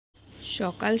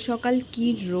সকাল সকাল কি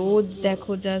রোদ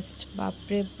দেখো, জাস্ট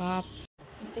বাপরে বাপ।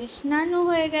 স্নানও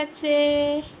হয়ে গেছে,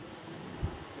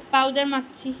 পাউডার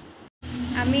মাখছি।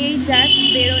 আমি এই জাস্ট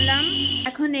বেরোলাম,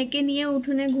 এখন একে নিয়ে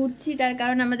উঠোনে ঘুরছি, তার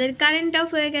কারণ আমাদের কারেন্ট অফ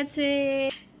হয়ে গেছে।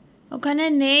 ওখানে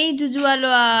নেই জুজুয়ালো,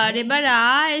 আর এবার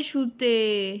আয় শুতে।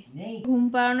 ঘুম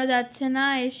পাড়ানো যাচ্ছে না,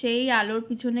 সেই আলোর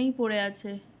পিছনেই পড়ে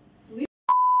আছে।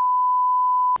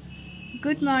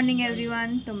 গুড মর্নিং এভরিওয়ান,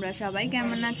 তোমরা সবাই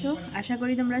কেমন আছো? আশা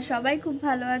করি তোমরা সবাই খুব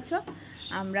ভালো আছো।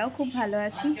 আমরাও খুব ভালো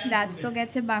আছি। রাজ তো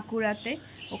গেছে বাঁকুড়াতে,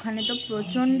 ওখানে তো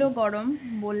প্রচণ্ড গরম।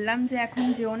 বললাম যে এখন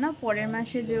যেও না, পরের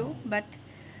মাসে যেও, বাট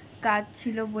কাজ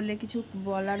ছিল বলে কিছু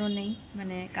বলারও নেই,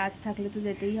 মানে কাজ থাকলে তো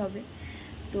যেতেই হবে।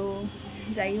 তো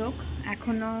যাই হোক,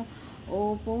 এখনও ও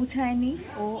পৌঁছায়নি।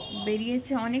 ও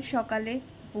বেরিয়েছে অনেক সকালে,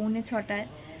 6:45।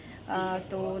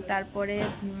 তো তারপরে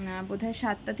বোধহয়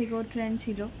 7টা থেকে ওর ট্রেন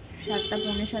ছিল, 7টা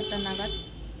 7:45 নাগাদ।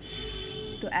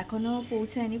 তো এখনও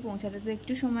পৌঁছায়নি, পৌঁছাতে তো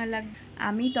একটু সময় লাগবে।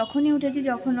 আমি তখনই উঠেছি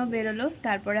যখন ও বেরোলো,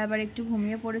 তারপরে আবার একটু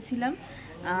ঘুমিয়ে পড়েছিলাম।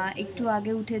 একটু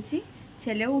আগে উঠেছি,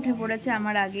 ছেলেও উঠে পড়েছে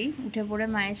আমার আগেই, উঠে পড়ে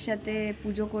মায়ের সাথে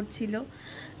পুজো করছিল।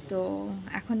 তো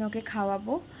এখন ওকে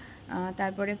খাওয়াবো,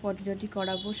 তারপরে পটি টটি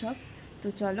করাবো সব। তো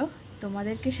চলো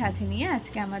তোমাদেরকে সাথে নিয়ে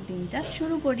আজকে আমার দিনটা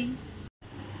শুরু করি।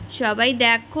 সবাই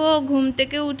দেখো, ঘুম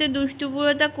থেকে উঠে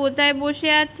দুষ্টুপুরোটা কোথায় বসে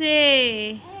আছে।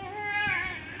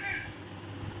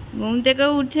 ঘুম থেকে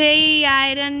উঠেই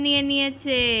আয়রন নিয়ে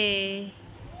নিয়েছে।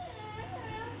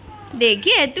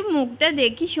 দেখি একটু মুখটা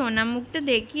দেখি, সোনা মুখটা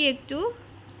দেখি, একটু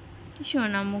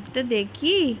সোনা মুখটা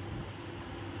দেখি।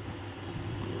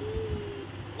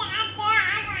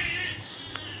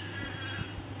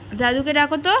 দাদুকে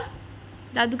ডাকো তো,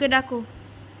 দাদুকে ডাকো।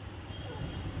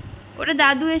 ওটা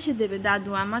দাদু এসে দেবে,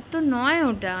 দাদু আমার তো নয়,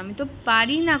 ওটা আমি তো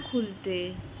পারি না খুলতে।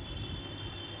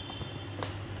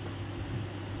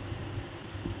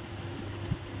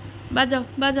 বাজাও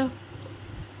বাজাও।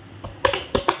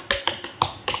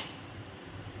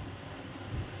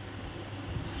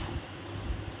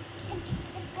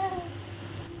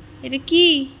 এটা কি?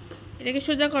 এটাকে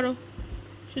সোজা করো,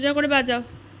 সোজা করে বাজাও।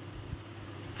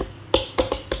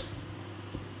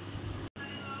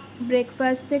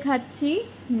 ব্রেকফাস্টে খাচ্ছি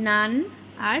নান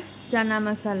আর চানা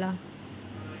মশলা।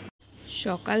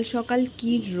 সকাল সকাল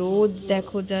কি রোদ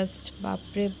দেখো, জাস্ট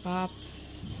বাপরে বাপ।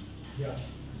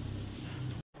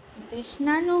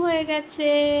 স্নানও হয়ে গেছে,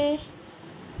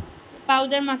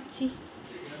 পাউডার মাখছি।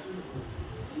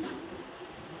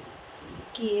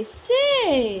 কে এসছে?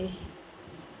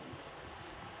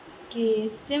 কে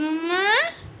এসছে মাম্মা?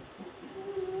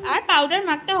 আর পাউডার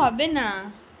মাখতে হবে না।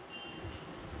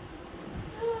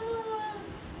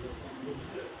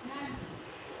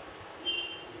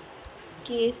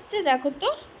 কে এসছে দেখো তো,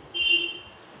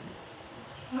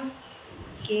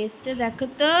 কে এসছে দেখো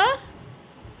তো।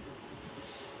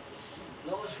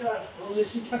 নমস্কার,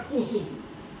 সন্ন্যাসী ঠাকুর।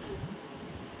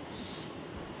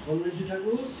 সন্ন্যাসী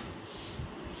ঠাকুর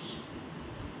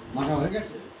মাথা হয়ে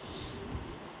গেছে।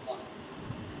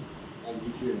 আর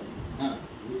গুছিয়ে রাখো, হ্যাঁ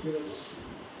গুছিয়ে রাখো।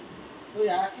 ওই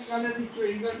একই গানে দিচ্ছ,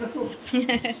 এই গানটা তো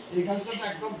এই গানটা তো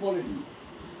একদম পড়েনি।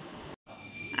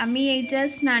 আমি এই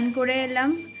জাস্ট স্নান করে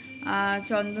এলাম।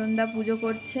 চন্দনদা পুজো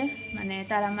করছে, মানে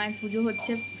তারা মায়ের পুজো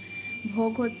হচ্ছে,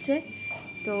 ভোগ হচ্ছে।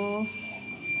 তো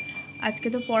আজকে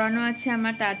তো পড়ানো আছে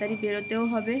আমার, তাড়াতাড়ি বেরোতেও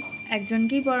হবে।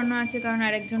 একজনকেই পড়ানো আছে, কারণ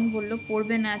আরেকজন বললো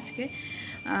পড়বে না আজকে।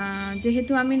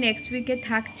 যেহেতু আমি নেক্সট উইকে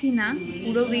থাকছি না,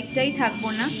 পুরো উইকটাই থাকবো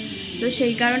না, তো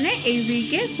সেই কারণে এই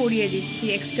উইকে পড়িয়ে দিচ্ছি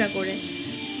এক্সট্রা করে।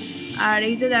 আর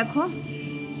এই যে দেখো,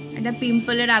 এটা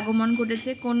পিম্পলের আগমন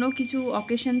ঘটেছে। কোনো কিছু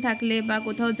অকেশন থাকলে বা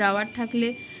কোথাও যাওয়ার থাকলে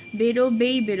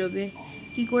বেরোবে।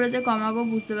 কি করে যে কমাবো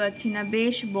বুঝতে পারছি না,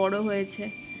 বেশ বড় হয়েছে।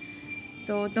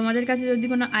 তো তোমাদের কাছে যদি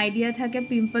কোনো আইডিয়া থাকে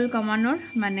পিম্পল কমানোর,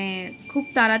 মানে খুব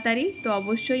তাড়াতাড়ি, তো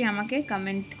অবশ্যই আমাকে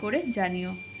কমেন্ট করে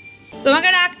জানিও। তোমাকে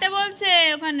রাখতে বলছে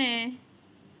ওখানে।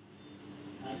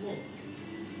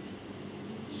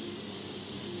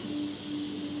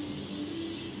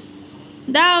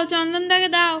 দাও চন্দনদাকে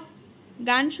দাও,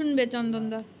 গান শুনবে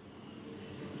চন্দনদা।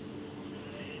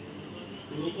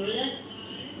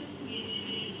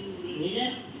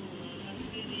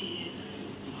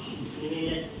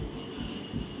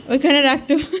 ওইখানে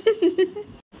রাখতে।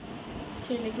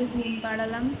 ছেলেকে ঘুম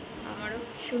পাড়ালাম, আমারও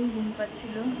ভীষণ ঘুম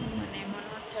পাচ্ছিল, মানে মনে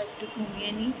হচ্ছে একটু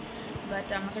ঘুমিয়ে নিই, বাট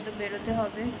আমাকে তো বেরোতে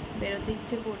হবে। বেরোতে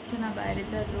ইচ্ছে করছে না, বাইরে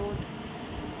যা রোদ,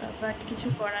 বাট কিছু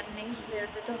করার নেই,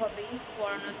 বেরোতে তো হবেই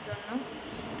পড়ানোর জন্য।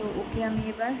 তো ওকে আমি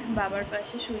এবার বাবার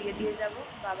পাশে শুইয়ে দিয়ে যাব,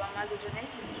 বাবা মা দুজনে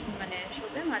মানে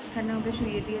শোবে, মাঝখানে ওকে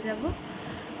শুইয়ে দিয়ে যাব।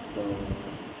 তো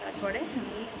তারপরে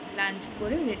আমি লাঞ্চ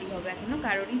করে রেডি হবো। এখনও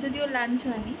কারোরই যদিও লাঞ্চ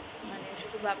হয়নি, মানে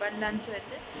শুধু বাবার লাঞ্চ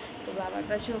হয়েছে, তো বাবার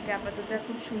পাশে ওকে আপাতত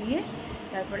এখন শুইয়ে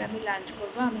তারপরে আমি লাঞ্চ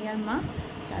করব, আমি আর মা,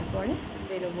 তারপরে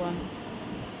বেরোবো আমি।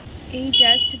 এই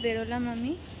জাস্ট বেরোলাম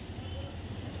আমি।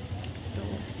 তো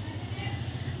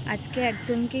আজকে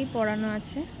একজনকেই পড়ানো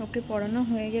আছে, ওকে পড়ানো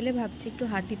হয়ে গেলে ভাবছি একটু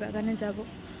হাতিবাগানে যাব,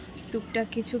 টুকটাক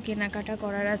কিছু কেনাকাটা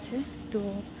করার আছে। তো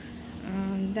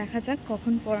দেখা যাক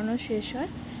কখন পড়ানো শেষ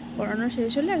হয়। পড়ানো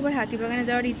শেষ হলে একবার হাতিবাগানে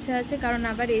যাওয়ার ইচ্ছা আছে, কারণ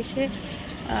আবার এসে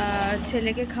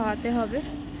ছেলেকে খাওয়াতে হবে,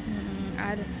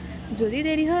 আর যদি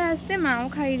দেরি হয় আসতে মাও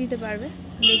খাইয়ে দিতে পারবে,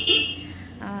 দেখি।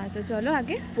 তো চলো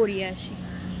আগে পড়িয়ে আসি।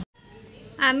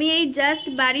 আমি এই জাস্ট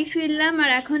বাড়ি ফিরলাম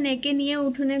আর এখন একে নিয়ে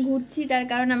উঠোনে ঘুরছি, তার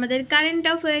কারণ আমাদের কারেন্ট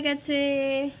অফ হয়ে গেছে।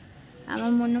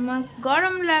 আমার মনোমা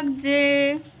গরম লাগছে।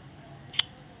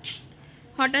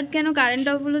 হঠাৎ কেন কারেন্ট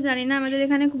অফ হলো জানি না, আমাদের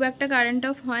এখানে খুব একটা কারেন্ট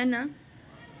অফ হয় না।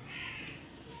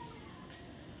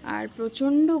 আর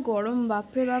প্রচণ্ড গরম,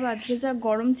 বাপরে বাপ, আজকে যা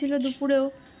গরম ছিল দুপুরেও,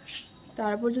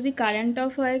 তারপর যদি কারেন্ট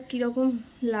অফ হয় কীরকম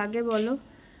লাগে বলো।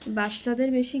 বাচ্চাদের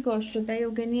বেশি কষ্ট, তাই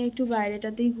ওকে নিয়ে একটু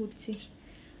বাইরেটাতেই ঘুরছি।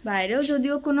 বাইরেও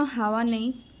যদিও কোনো হাওয়া নেই।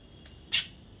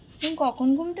 তুমি কখন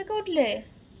ঘুম থেকে উঠলে?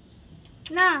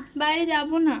 না, বাইরে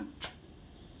যাব না।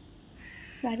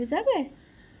 বাইরে যাবে?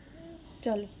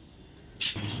 চলো।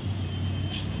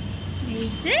 এই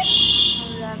যে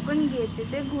আমরা এখন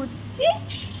গেটেতে ঘুরছি,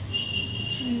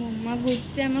 মাম্মা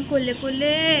ঘুরছে আমার কোলে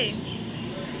কোলে।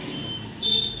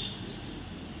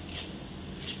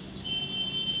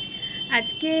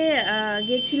 আজকে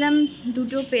গেছিলাম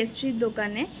দুটো পেস্ট্রির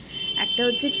দোকানে, একটা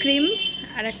হচ্ছে ক্রিমস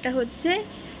আর একটা হচ্ছে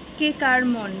কেক আর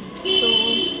মন। তো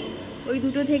ওই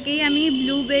দুটো থেকেই আমি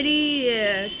ব্লুবেরি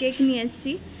কেক নিয়ে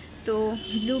এসেছি। তো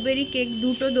ব্লুবেরি কেক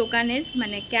দুটো দোকানের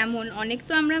মানে কেমন, অনেক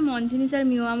তো আমরা মঞ্জিনিস আর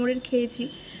মিও আমরের খেয়েছি,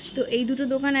 তো এই দুটো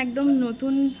দোকান একদম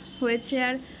নতুন হয়েছে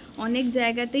আর অনেক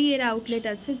জায়গাতেই এর আউটলেট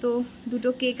আছে। তো দুটো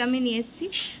কেক আমি নিয়ে এসেছি,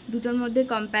 দুটোর মধ্যে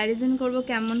কম্প্যারিজন করব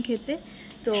কেমন খেতে।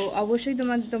 তো অবশ্যই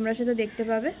তোমরা সেটা দেখতে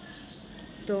পাবে,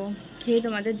 তো খেয়ে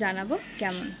তোমাদের জানাবো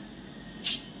কেমন।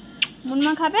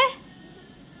 মুনমা খাবে?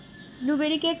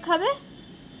 ব্লুবেরি কেক খাবে?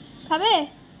 খাবে?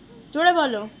 জোরে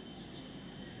বলো,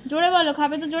 জোরে বলো,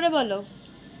 খাবে তো জোরে বলো।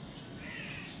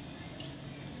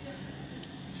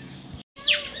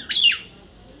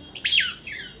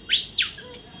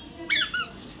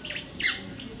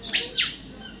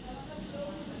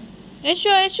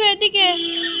 এসো এসো এদিকে,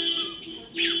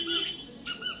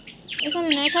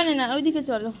 এখানে না ওইদিকে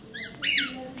চলো,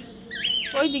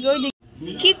 ওইদিকে ওইদিকে।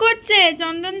 কি করছে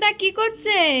চন্দনদা, কি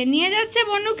করছে? নিয়ে যাচ্ছে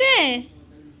বনুকে।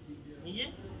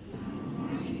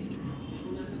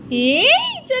 এই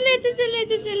চলেছে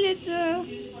চলেছে চলেছে,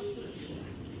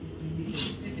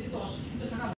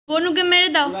 বনুকে মেরে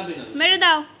দাও, মেরে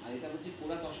দাও,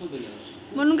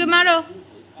 বনুকে মারো,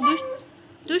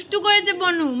 দুষ্টু করেছে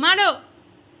বনু, মারো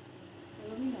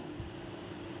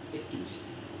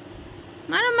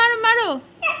মারো মারো মারো,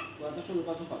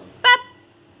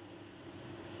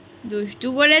 দুষ্টু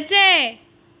করেছে।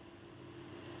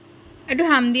 একটু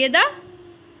হাম দিয়ে দাও,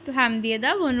 একটু হাম দিয়ে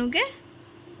দাও বনুকে,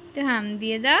 একটু হাম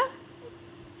দিয়ে দাও।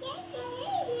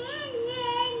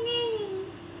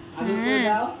 হ্যাঁ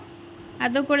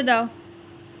আদর করে দাও।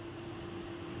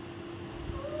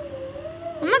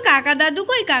 আমার কাকা দাদু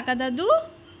কই? কাকা দাদু,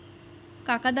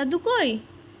 কাকা দাদু কই?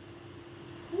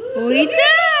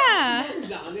 ওইটা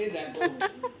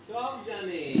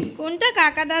কোনটা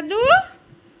কাকা দাদু?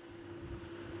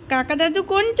 কাকা দাদু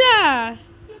কোনটা?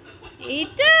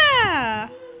 এটা?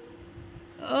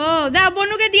 ও দাও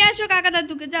বনুকে দিয়ে আসো কাকা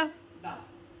দাদুকে, যাও।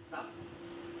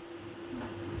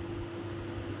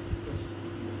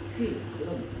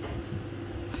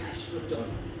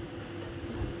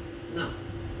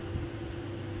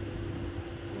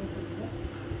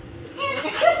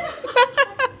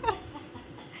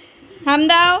 হাম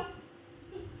দাও,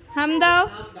 হাম দাও।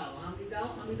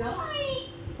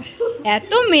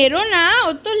 এত মেরো না, ও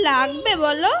তো লাগবে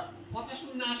বলো।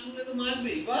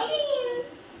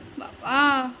 বাবা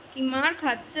কি মার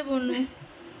খাচ্ছে বনু।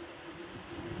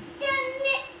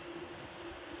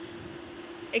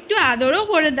 একটু আদরও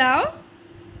করে দাও,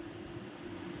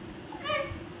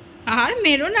 আর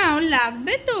মেরো না, ওর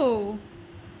লাগবে তো।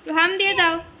 একটু হাম দিয়ে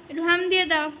দাও, একটু হাম দিয়ে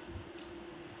দাও।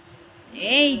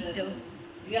 এই তো।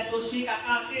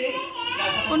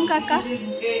 কোন কাকা?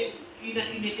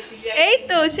 এই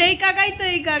তো সেই কাকাই তো,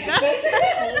 এই কাকা।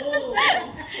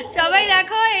 সবাই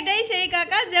দেখো এটাই সেই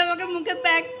কাকা যে আমাকে মুখে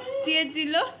প্যাক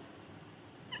দিয়েছিল।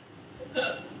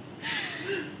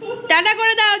 টাটা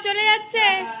করে দাও, চলে যাচ্ছে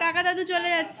কাকা দাদু, চলে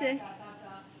যাচ্ছে।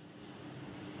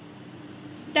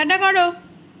 টাটা করো।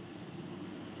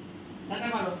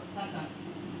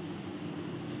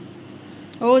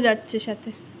 ও যাচ্ছে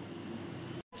সাথে।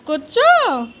 করছো?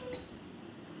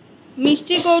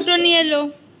 মিষ্টি কৌটো নিয়ে এলো।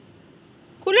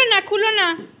 খুলো না, খুলো না,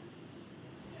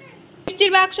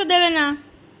 মিষ্টির বাক্স দেবে না।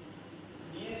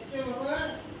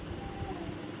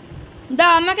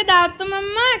 দাও আমাকে, দাও তো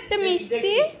মাম্মা একটা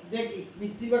মিষ্টি। দেখি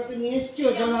মিষ্টির বাক্স নিয়ে এসছো।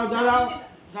 দাঁড়াও দাঁড়াও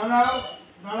দাঁড়াও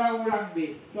দাঁড়াও, ও রাখবে।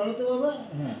 চলো তো বাবা।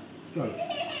 হ্যাঁ চলো,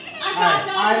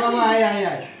 আয় বাবা, আয় আয়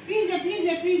আয়। ফ্রিজে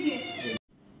ফ্রিজে ফ্রিজে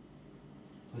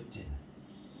হচ্ছে না,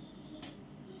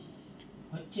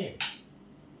 হচ্ছে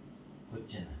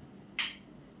হচ্ছে না।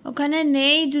 ওখানে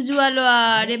নেই জুজুয়ালো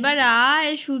আর, এবার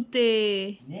আয় শুতে।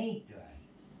 নেই তো আর।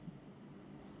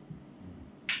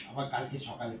 আবার কালকে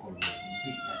সকালে করবো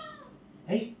পিঠটা।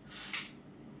 এই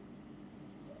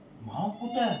মাও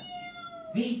কোথায়?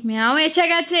 এই মেয়াও এসে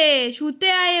গেছে, শুতে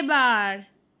আয় এবার।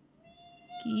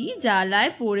 কি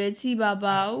জ্বালায় পড়েছি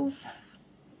বাবা, উফ।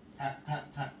 থাক থাক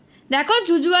থাক। দেখো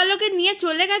জুজুয়ালোকে নিয়ে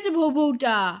চলে গেছে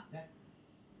ভোবউটা।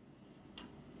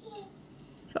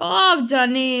 সব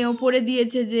জানে, ওপরে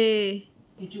দিয়েছে যে।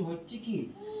 কিছু হচ্ছে কি?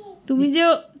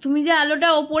 তুমি যে আলোটা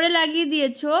ওপরে লাগিয়ে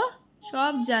দিয়েছো,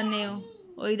 সব জানে ও।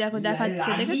 ওই দেখো দেখাচ্ছে,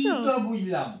 দেখেছো? তো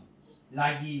বুঝলাম,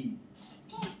 লাগি।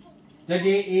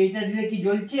 তাহলে এইটা দিলে কি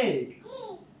জ্বলছে?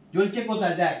 জ্বলছে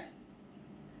কোথায় দেখ,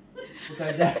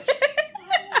 কোথায় দেখ,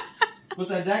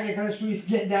 কোথায় দেখ, এখানে সুইচ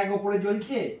দিয়ে দেখ, ওপরে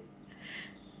জ্বলছে।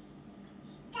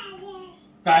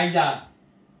 কায়দা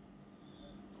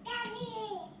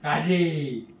কাজে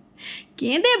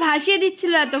কেঁদে ভাসিয়ে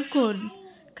দিচ্ছিল এতক্ষণ।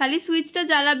 খালি সুইচটা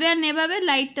জ্বালাবে আর নেভাবে,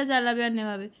 লাইটটা জ্বালাবে আর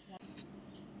নেভাবে।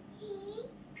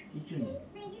 কিছু নেই,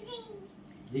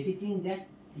 দেখেছি দেখ,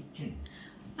 কিচ্ছু নেই।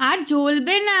 আর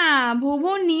জ্বলবে না,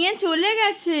 ভোভো নিয়ে চলে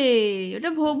গেছে। ওটা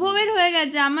ভোভোবের হয়ে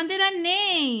গেছে, আমাদের আর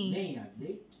নেই। নেই না,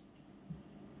 দেখ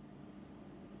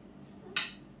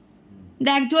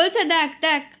দেখ জ্বলছে, দেখ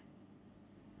দেখ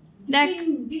দেখ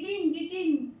দিদিন দিদিন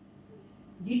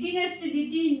দিদিন এসছে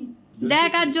দিদিন।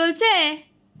 দেখ আর জ্বলছে।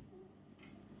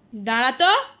 দাঁড়া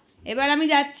তো, এবার আমি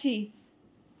যাচ্ছি।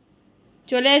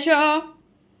 চলে এসো,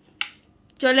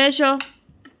 চলে এসো,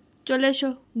 চলে এসো,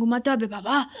 ঘুমাতে হবে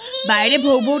বাবা। বাইরে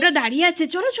ভোবউটা দাঁড়িয়ে আছে,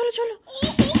 চলো চলো চলো।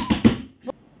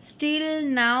 স্টিল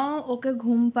নাও ওকে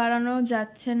ঘুম পাড়ানো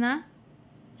যাচ্ছে না।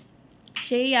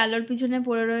 সেই আলোর পিছনে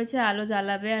পড়ে রয়েছে, আলো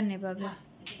জ্বালাবে আর নেভাবে।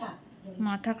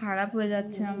 মাথা খারাপ হয়ে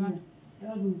যাচ্ছে আমার।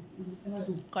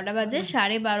 কটা বাজে?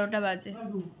 12:30 বাজে।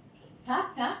 থাক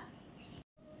থাক,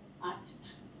 আচ্ছা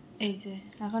এই যে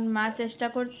এখন মা চেষ্টা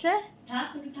করছে। থাক,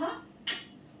 ওটা থাক,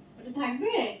 ওটা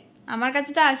থাকবে, আমার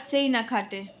কাছে তো আসছেই না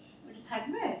খাটে। ওটা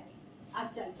থাকবে।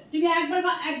 আচ্ছা আচ্ছা, তুমি একবার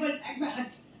একবার একবার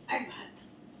হাত, একবার হাত,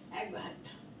 একবার হাত।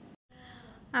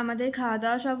 আমাদের খাওয়া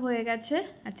দাওয়া সব হয়ে গেছে।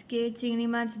 আজকে চিংড়ি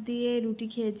মাছ দিয়ে রুটি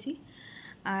খেয়েছি,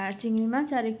 আর চিংড়ি মাছ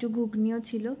আর একটু ঘুগনিও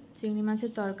ছিল। চিংড়ি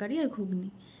মাছের তরকারি আর ঘুগনি।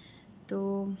 তো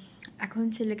এখন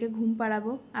ছেলেকে ঘুম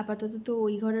পাড়াবো। আপাতত তো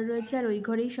ওই ঘরে রয়েছে, আর ওই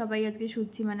ঘরেই সবাই আজকে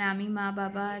শুচ্ছি, মানে আমি, মা,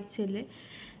 বাবা আর ছেলে।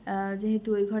 যেহেতু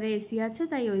ওই ঘরে এসি আছে,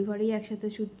 তাই ওই ঘরেই একসাথে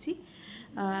শুচ্ছি।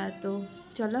 তো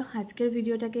চলো আজকের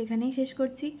ভিডিওটাকে এখানেই শেষ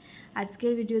করছি।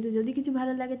 আজকের ভিডিওতে যদি কিছু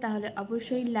ভালো লাগে তাহলে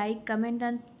অবশ্যই লাইক, কমেন্ট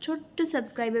আর ছোট্ট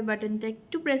সাবস্ক্রাইবের বাটনটা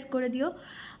একটু প্রেস করে দিও।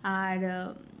 আর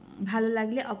ভালো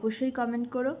লাগলে অবশ্যই কমেন্ট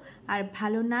করো, আর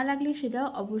ভালো না লাগলে সেটাও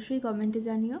অবশ্যই কমেন্টে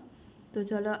জানিও। তো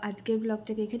চলো আজকের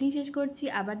ব্লগটাকে এখানেই শেষ করছি।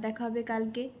 আবার দেখা হবে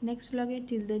কালকে নেক্সট ব্লগে।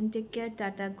 Till then take care,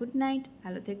 tata, good night,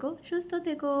 ভালো থেকো, সুস্থ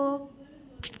থেকো।